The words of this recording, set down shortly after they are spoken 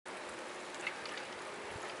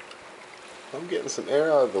I'm getting some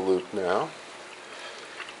air out of the loop now.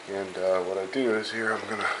 And what I do is here I'm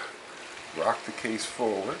going to rock the case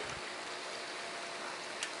forward.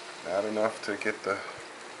 Not enough to get the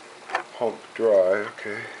pump dry,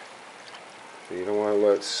 okay. So you don't want to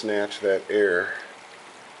let it snatch that air.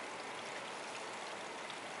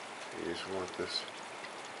 You just want this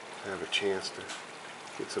to have a chance to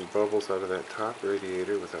get some bubbles out of that top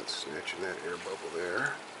radiator without snatching that air bubble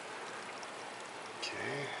there.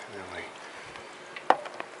 Okay, then we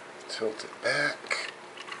tilt it back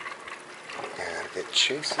and it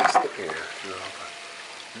chases the air through all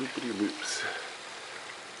the loopity loops.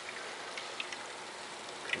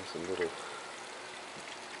 And some little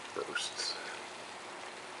bursts.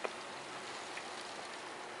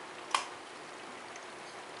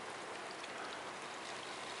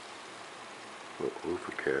 A little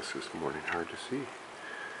overcast this morning, hard to see.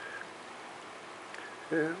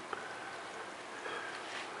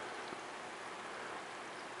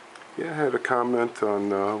 Yeah, I had a comment on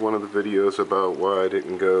one of the videos about why I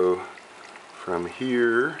didn't go from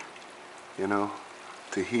here, you know,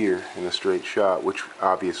 to here in a straight shot, which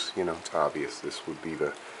obvious, you know, it's obvious this would be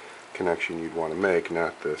the connection you'd want to make,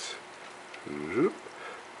 not this.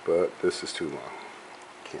 But this is too long.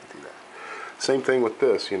 Can't do that. Same thing with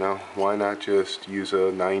this, you know, why not just use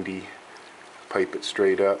a 90, pipe it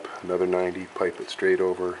straight up, another 90, pipe it straight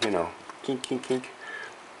over, you know, kink, kink, kink.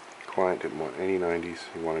 Client didn't want any 90s,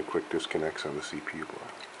 he wanted quick disconnects on the CPU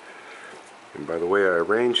block. And by the way I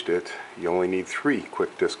arranged it, you only need 3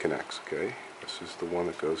 quick disconnects, okay? This is the one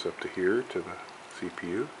that goes up to here to the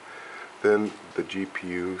CPU. Then the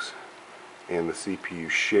GPUs and the CPU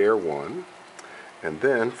share one. And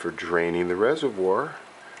then for draining the reservoir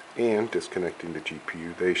and disconnecting the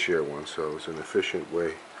GPU, they share one. So it's an efficient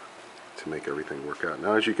way to make everything work out.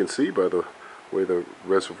 Now as you can see by the way the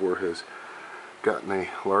reservoir has gotten a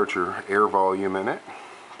larger air volume in it,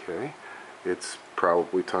 okay, it's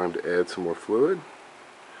probably time to add some more fluid.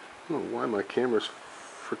 I don't know why my camera's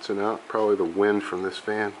fritzing out. Probably the wind from this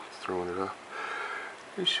fan is throwing it up.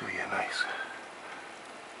 Let me show you a nice,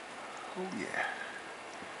 oh yeah,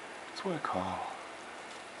 that's what I call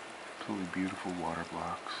absolutely beautiful water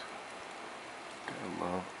blocks. I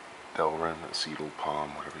love Delrin, acetyl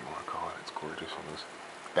palm, whatever you want to call it. It's gorgeous. And those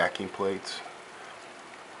backing plates,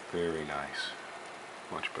 very nice.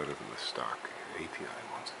 Much better than the stock ATI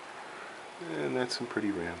ones. And that's some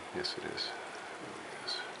pretty RAM. Yes, it is.